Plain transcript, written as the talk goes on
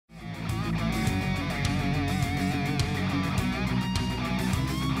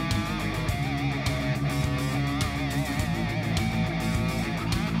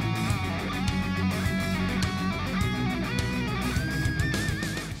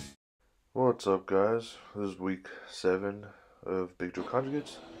What's up, guys? This is week 7 of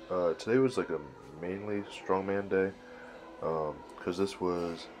BigJoeConjugates. Today was like a mainly strongman day, because this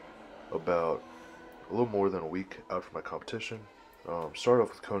was about a little more than a week out from my competition. Started off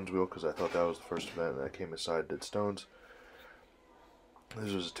with Cone's Wheel because I thought that was the first event, and I came inside, did stones.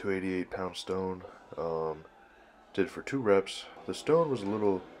 This was a 288-pound stone. Did it for 2 reps. The stone was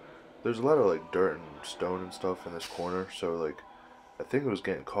there's a lot of like dirt and stone and stuff in this corner, so like I think it was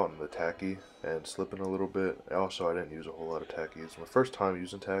getting caught in the tacky and slipping a little bit. Also, I didn't use a whole lot of tacky. It's my first time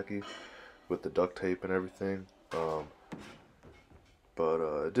using tacky with the duct tape and everything. But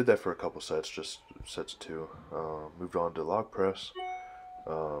I did that for a couple sets, just sets of 2. Moved on to LOGPRESS.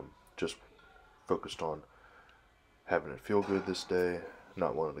 Just focused on having it feel good this day.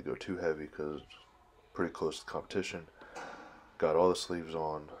 Not wanting to go too heavy because pretty close to the competition. Got all the sleeves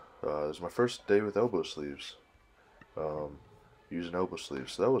on. It was my first day with elbow sleeves. Using elbow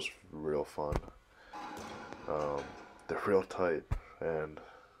sleeves, so that was real fun. They're real tight and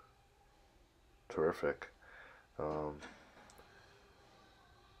terrific. Um,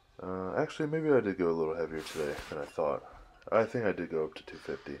 Actually, maybe I did go a little heavier today than I thought. I think I did go up to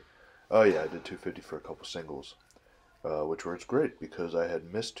 250. Oh yeah, I did 250 for a couple singles, which was great because I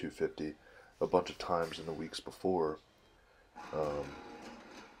had missed 250 a bunch of times in the weeks before,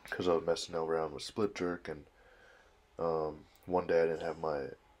 because I was messing around with split jerk, and one day I didn't have my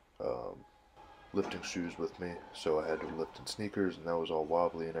um, lifting shoes with me, so I had to lift in sneakers, and that was all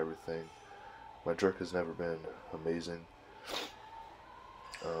wobbly and everything. My jerk has never been amazing,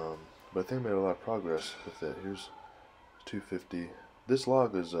 but I think I made a lot of progress with it. Here's 250. This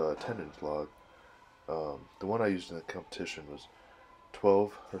log is a 10-inch log. The one I used in the competition was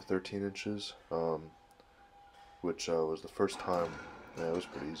 12 or 13 inches, which was the first time. Yeah, it was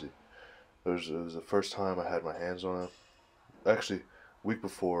pretty easy. It was the first time I had my hands on it. Actually, week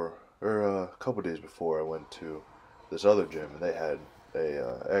before, or a couple days before, I went to this other gym, and they had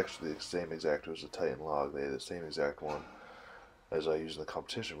actually the same exact. It was a Titan log. They had the same exact one as I used in the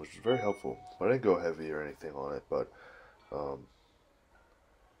competition, which was very helpful. But I didn't go heavy or anything on it. But um,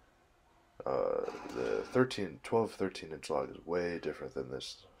 the 13 inch log is way different than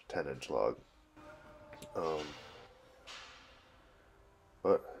this 10-inch log. Um,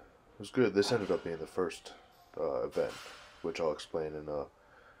 but it was good. This ended up being the first event, which I'll explain in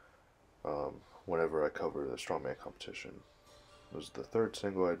whenever I cover the strongman competition. It was the third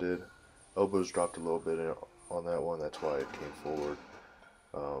single I did. Elbows dropped a little bit on that one. That's why it came forward.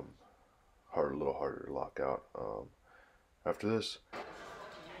 Um, a little harder to lock out. After this,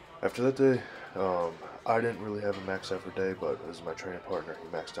 after that day, I didn't really have a max effort day, but as my training partner, he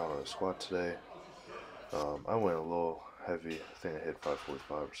maxed out on his squat today. I went a little heavy. I think I hit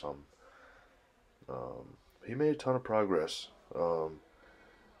 545 or something. He made a ton of progress,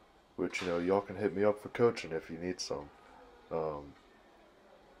 which, y'all can hit me up for coaching if you need some. Um,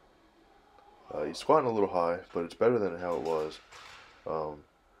 he's squatting a little high, but it's better than how it was. Um,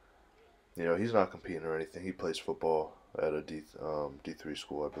 he's not competing or anything. He plays football at a D3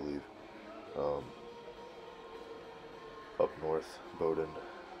 school, I believe, um, up north, Bowdoin.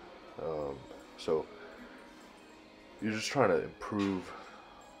 So you're just trying to improve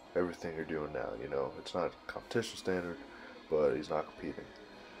everything you're doing now. It's not competition standard, but he's not competing.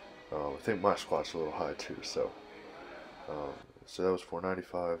 I think my squat's a little high too, um, so that was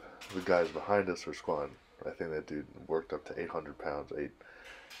 495. The guys behind us were squatting. I think that dude worked up to 800 pounds,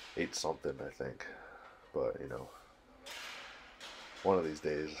 eight something, I think. But one of these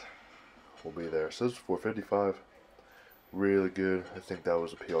days we'll be there. So this was 455, really good. I think that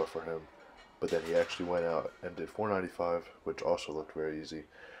was a PR for him. But then he actually went out and did 495, which also looked very easy.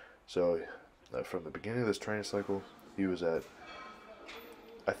 So from the beginning of this training cycle, he was at,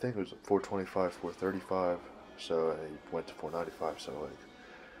 I think it was 425, 435. So he went to 495. So like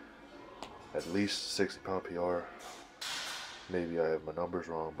at least 60-pound PR. Maybe I have my numbers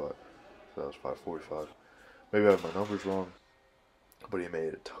wrong, but that was 545. Maybe I have my numbers wrong, but he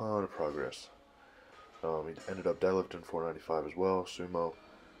made a ton of progress. He ended up deadlifting 495 as well, sumo,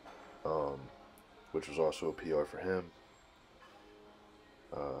 um, which was also a PR for him.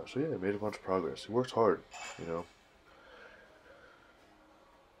 So yeah, he made a bunch of progress. He works hard, you know.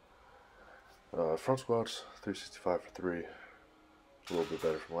 Front squats, 365 for 3. A little bit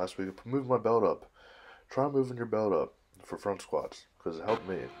better from last week. Moving my belt up. Try moving your belt up for front squats, because it helped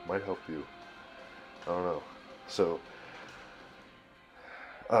me. It might help you. I don't know. So,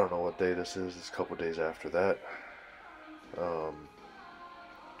 I don't know what day this is. It's a couple days after that. Um,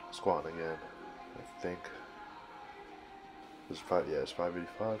 Squatting again. I think. This is five. Yeah, it's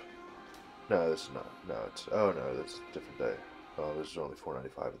 585. No, this is not. No, it's. Oh no, that's a different day. This is only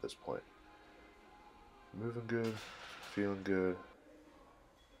 495 at this point. moving good, feeling good.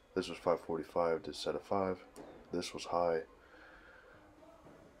 This was 545, did set of 5. This was high.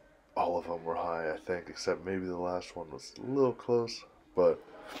 All of them were high, I think, except maybe the last one was a little close. But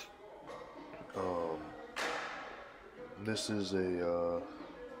this is the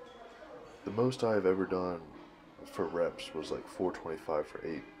most I've ever done for reps was like 425 for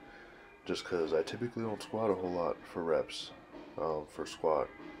 8. Just because I typically don't squat a whole lot for reps. For squat,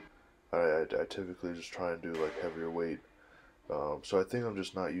 I typically just try and do like heavier weight. So I think I'm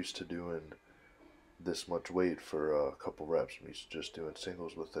just not used to doing this much weight for a couple reps. I'm used to just doing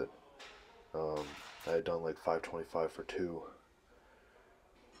singles with it. I had done like 525 for 2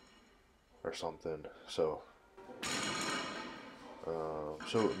 or something. So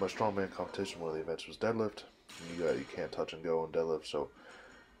my strongman competition, one of the events was deadlift. You can't touch and go on deadlift. So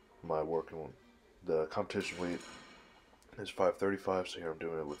the competition weight is 535. So here I'm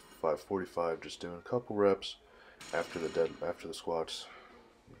doing it with 545, just doing a couple reps after the squats.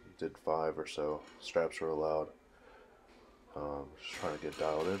 Did 5 or so. Straps were allowed. Just trying to get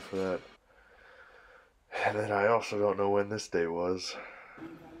dialed in for that. And then I also don't know when this day was,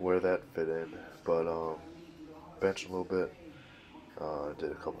 where that fit in, but benched a little bit.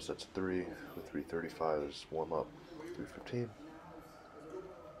 Did a couple sets of 3 with 335 as warm up, 315.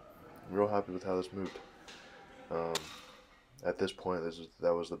 I'm real happy with how this moved. At this point,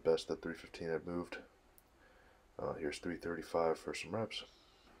 that was the best that 315 had moved. Here's 335 for some reps.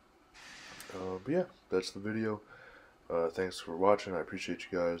 But yeah, that's the video. Thanks for watching. I appreciate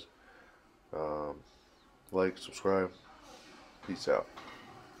you guys. Like, subscribe. Peace out.